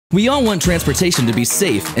We all want transportation to be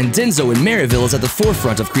safe, and DENSO in Maryville is at the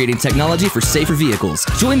forefront of creating technology for safer vehicles.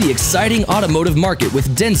 Join the exciting automotive market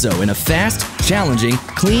with DENSO in a fast, challenging,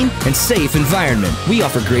 clean, and safe environment. We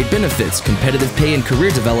offer great benefits, competitive pay and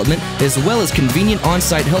career development, as well as convenient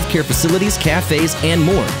on-site healthcare facilities, cafes, and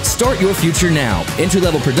more. Start your future now.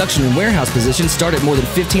 Entry-level production and warehouse positions start at more than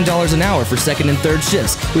 $15 an hour for second and third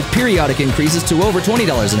shifts, with periodic increases to over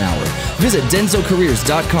 $20 an hour. Visit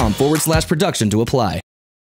DENSOcareers.com/production to apply.